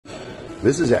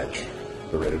This is Edge,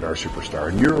 the Rated R Superstar,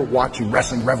 and you're watching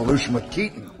Wrestling Revolution with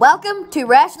Keaton. Welcome to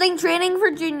Wrestling Training for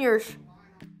Juniors.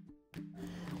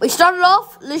 We started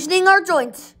off loosening our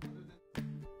joints.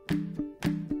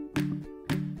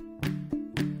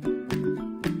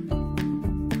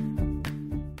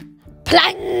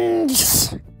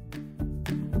 Planks.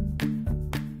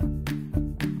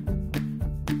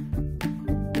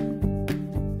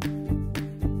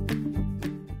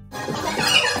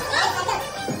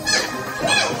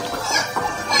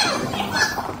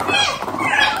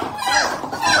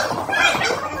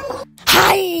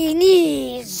 High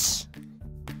knees.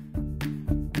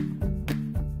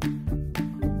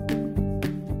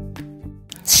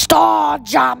 Star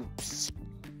jumps.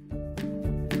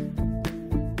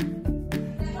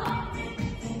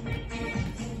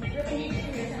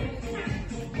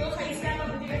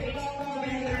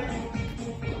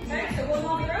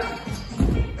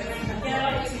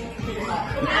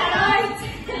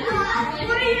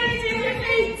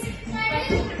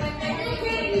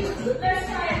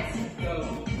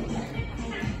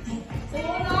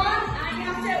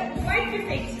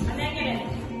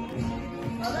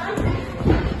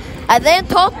 I then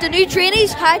taught the new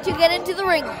trainees how to get into the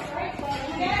ring.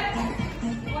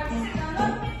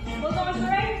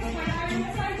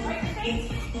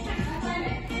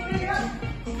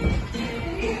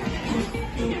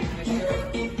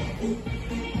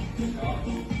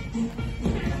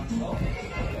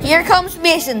 Here comes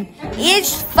Mason,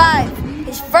 aged 5,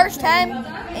 his first time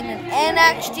in an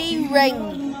NXT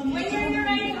ring.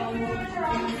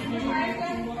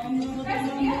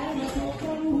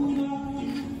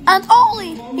 And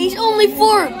Ollie, he's only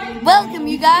 4. Welcome,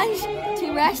 you guys,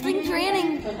 to wrestling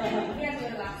training.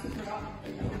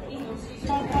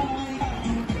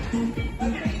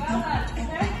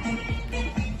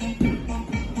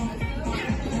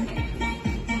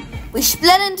 We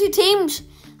split into teams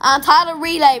and had a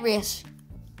relay race.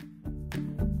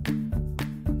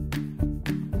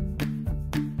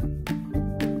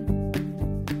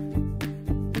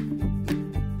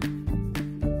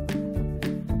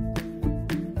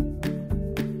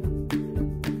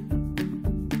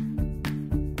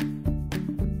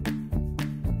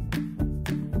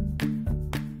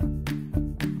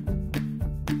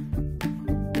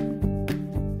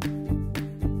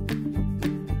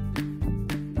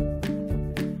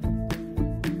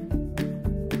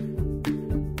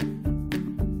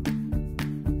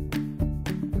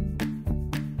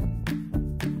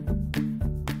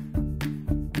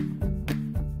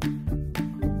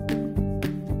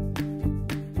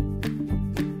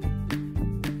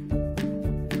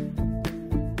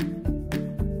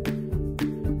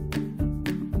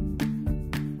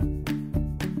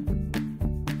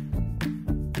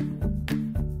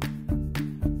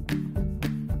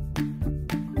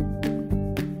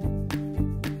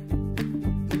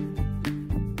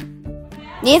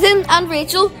 Nathan and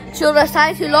Rachel showed us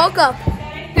how to lock up.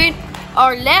 Put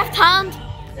our left hand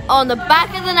on the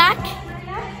back of the neck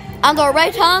and our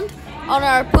right hand on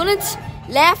our opponent's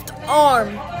left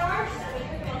arm.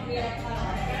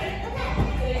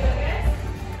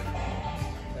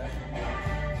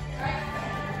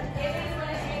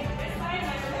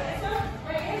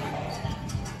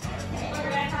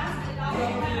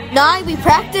 Now we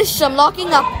practice some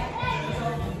locking up.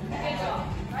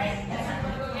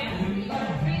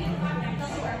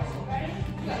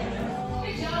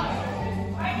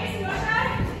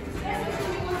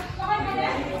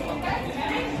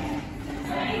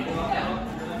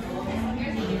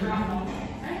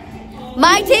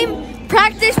 My team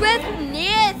practice with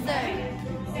Nathan.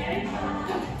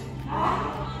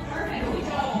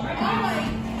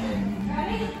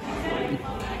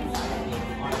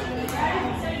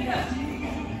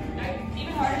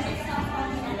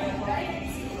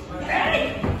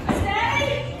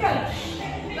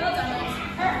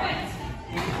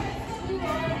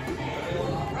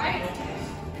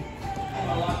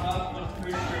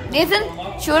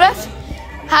 Nathan showed us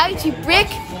how to break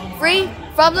free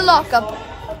from the lockup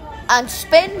and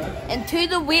spin into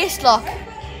the waist lock.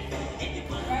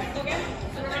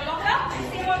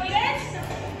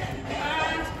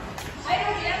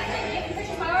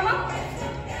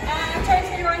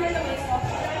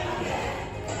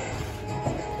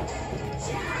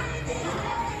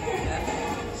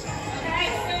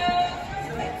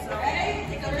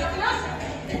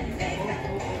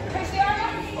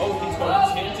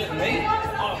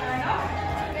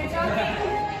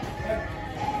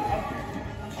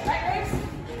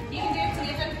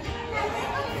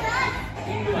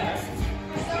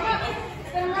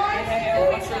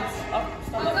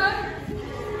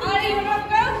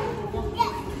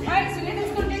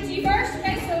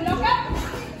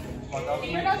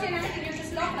 you're not doing anything, you're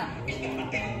just looking at it.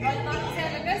 Right, back his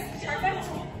head like this. Perfect.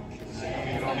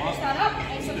 Stand up.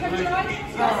 So turn to the right.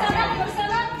 Stand up. Go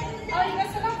stand up. Oh, you go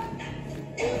stand up.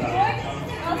 Good boy.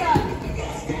 Well done.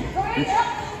 Go in. Get up.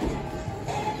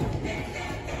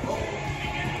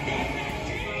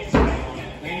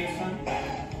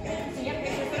 So yep,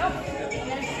 get your foot up. And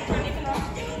then turn it around.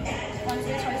 One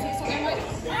space, right space. So then right.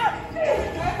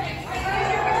 Perfect.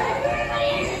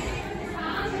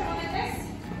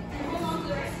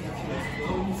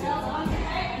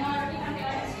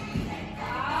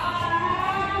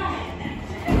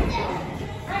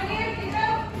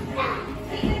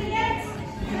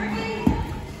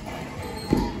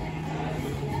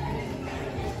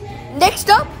 Next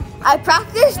up, I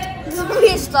practiced the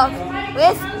waist lock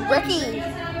with Ricky.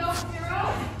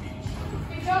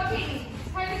 Good job, Katie.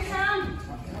 Tighten your hand.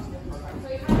 So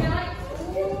you can be like,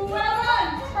 ooh, well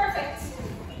done. Perfect.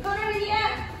 Put it in the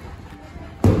end.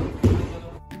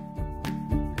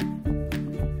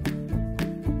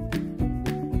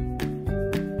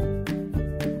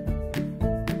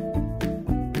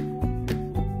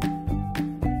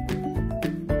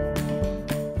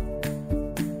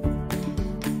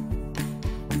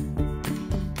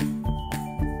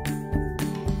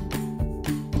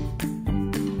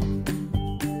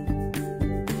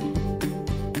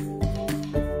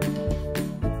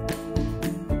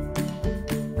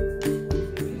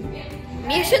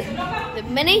 Mason, the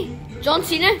mini John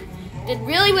Cena, did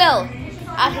really well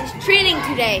at his training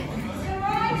today.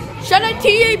 Shout out to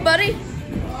you, buddy.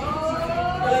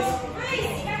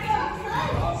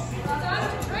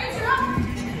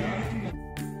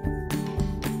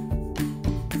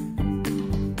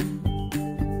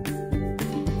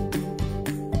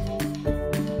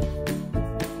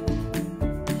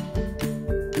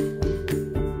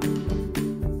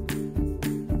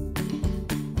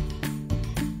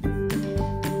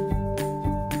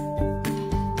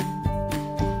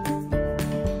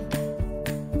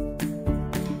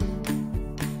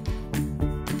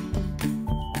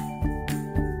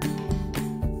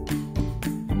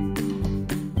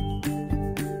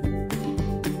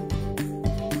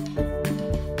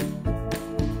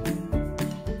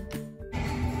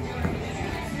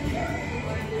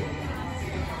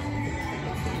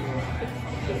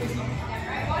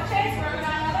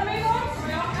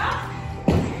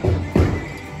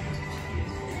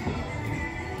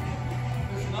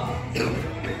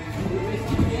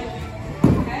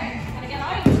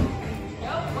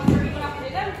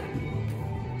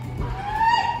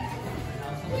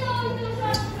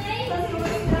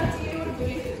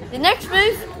 The next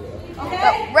move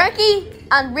that Ricky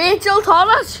and Rachel taught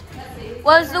us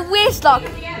was the waist lock,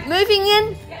 moving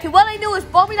in to what I know is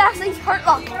Bobby Lashley's hurt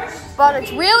lock, but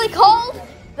it's really called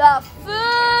the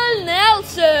full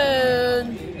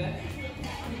Nelson.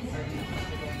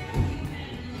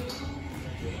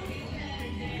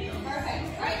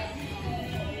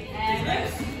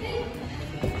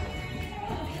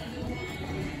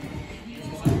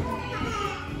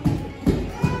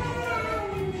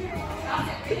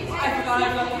 Oh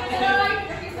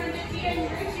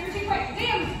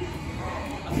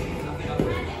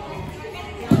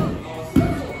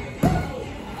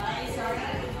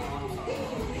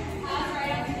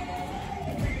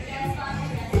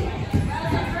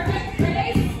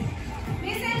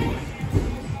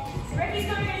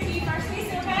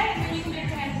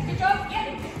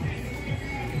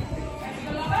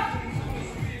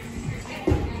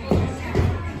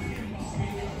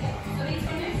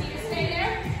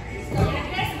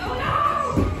no!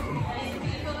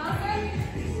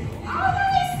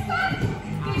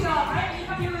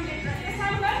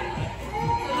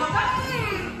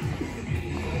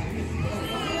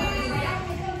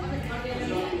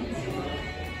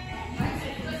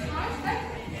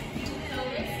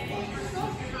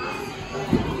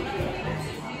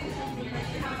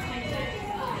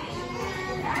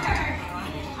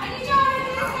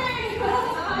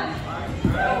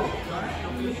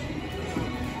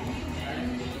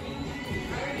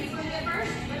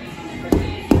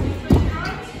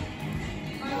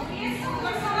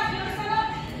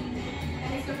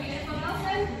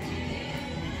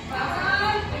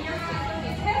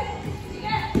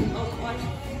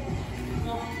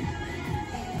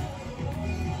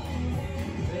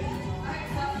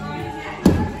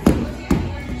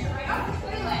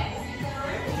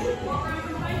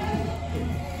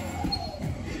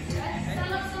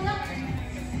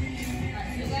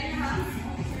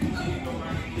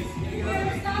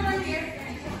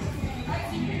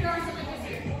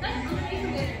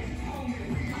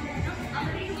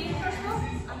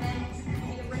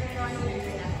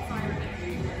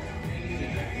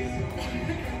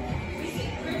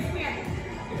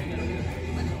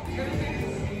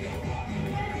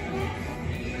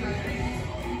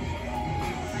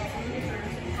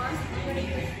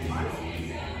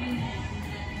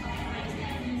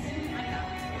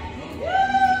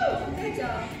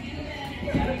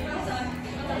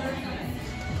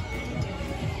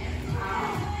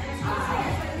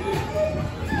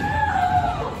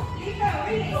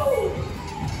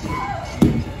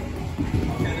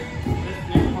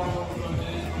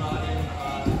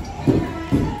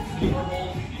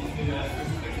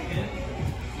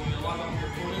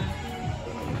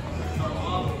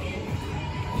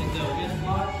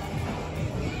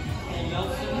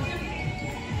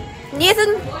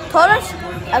 taught us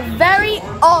a very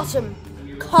awesome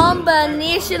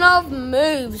combination of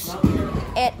moves.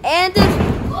 It ended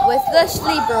with the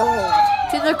sleeper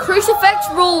hold to the crucifix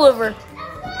rollover.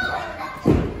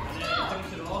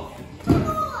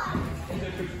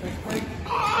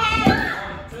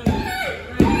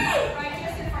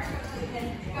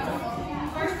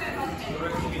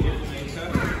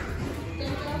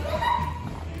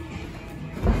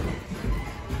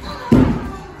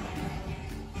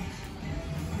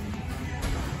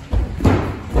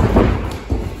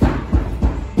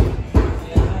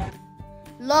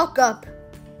 Lock up,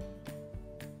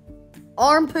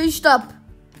 arm pushed up,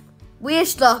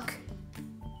 waist lock,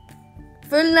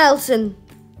 full Nelson,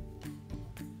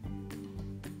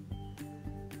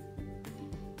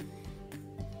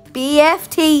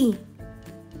 BFT,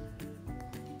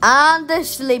 and the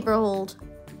sleeper hold.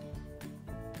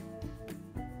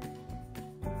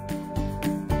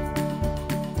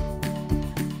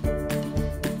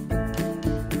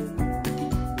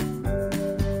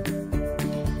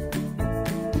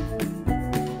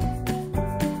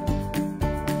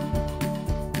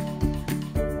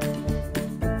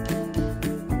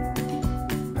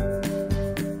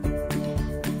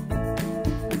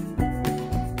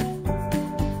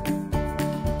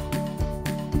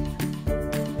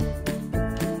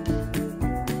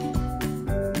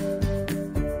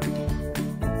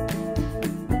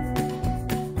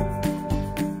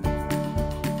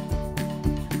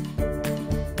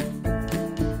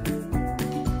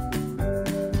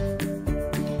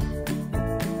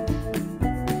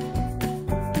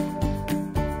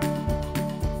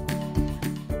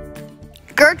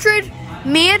 Gertrude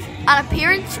made an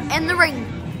appearance in the ring.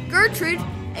 Gertrude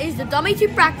is the dummy to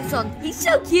practice on. He's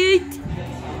so cute.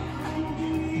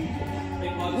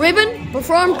 Reuben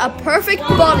performed a perfect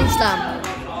body slam.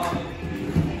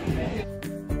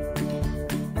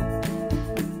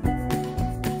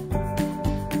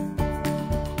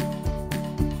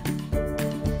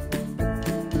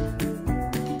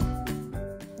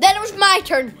 Then it was my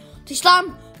turn to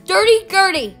slam Dirty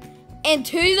Gertie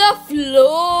into the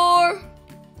floor.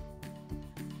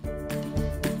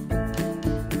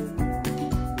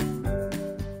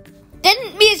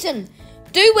 Didn't Mason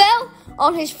do well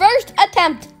on his first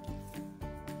attempt?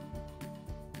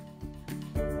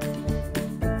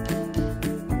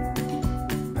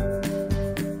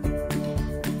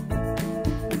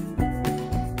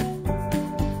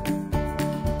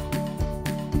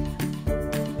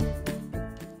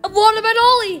 And what about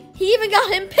Ollie? He even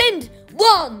got him pinned.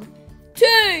 1,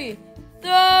 2,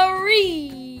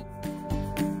 3.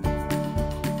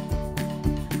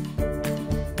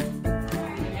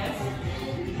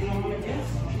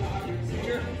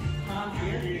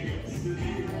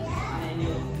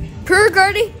 Poor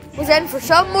Gertie was in for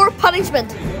some more punishment.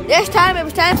 This time it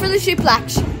was time for the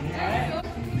suplex.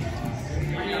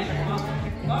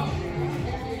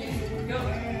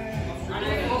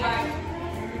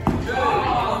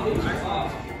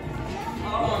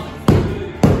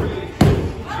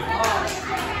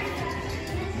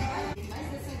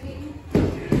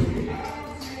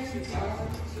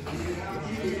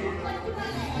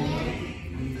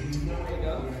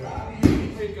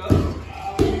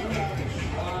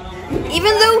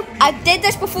 Even though I did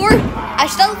this before, I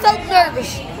still felt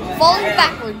nervous, falling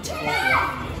backwards.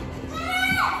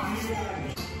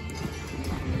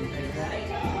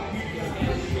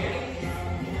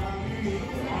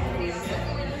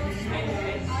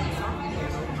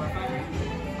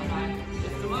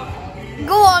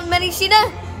 Go on,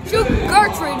 Menicina. Show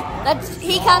Gertrude that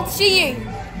he can't see you.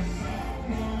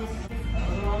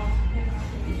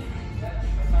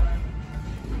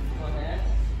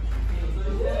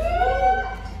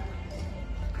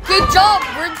 Good job,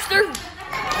 Bridgester.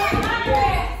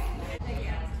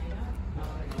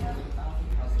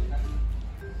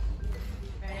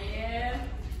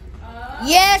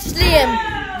 Yes, Liam.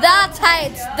 That's how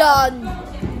it's done.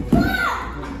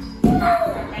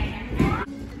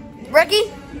 Ricky,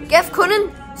 give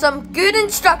Conan some good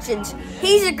instructions.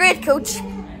 He's a great coach.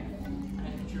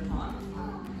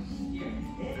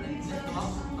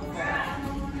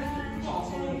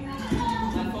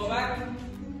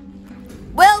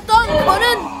 Well done,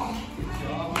 Conan!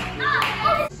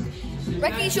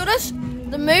 Ricky showed us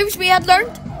the moves we had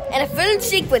learned in a full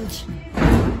sequence.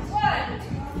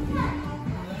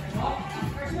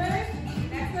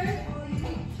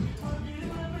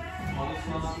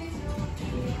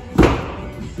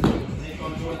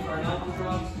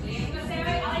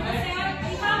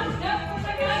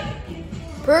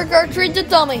 Poor Gertrude the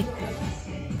dummy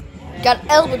got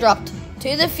elbow dropped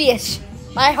to the face.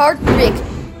 My heart breaks.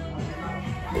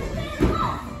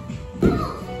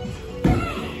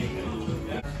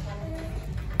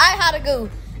 had a go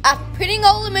at putting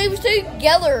all the moves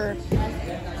together.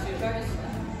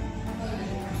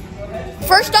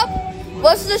 First up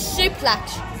was the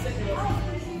suplex.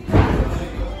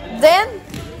 Then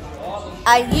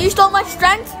I used all my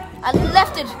strength and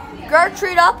lifted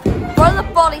Gertrude up for the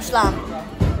body slam.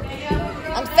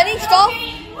 And finished off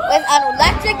with an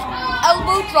electric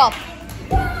elbow drop.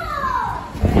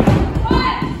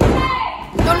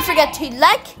 Don't forget to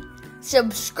like,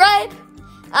 subscribe,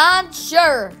 and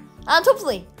share. And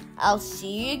hopefully, I'll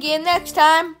see you again next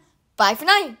time. Bye for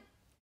now.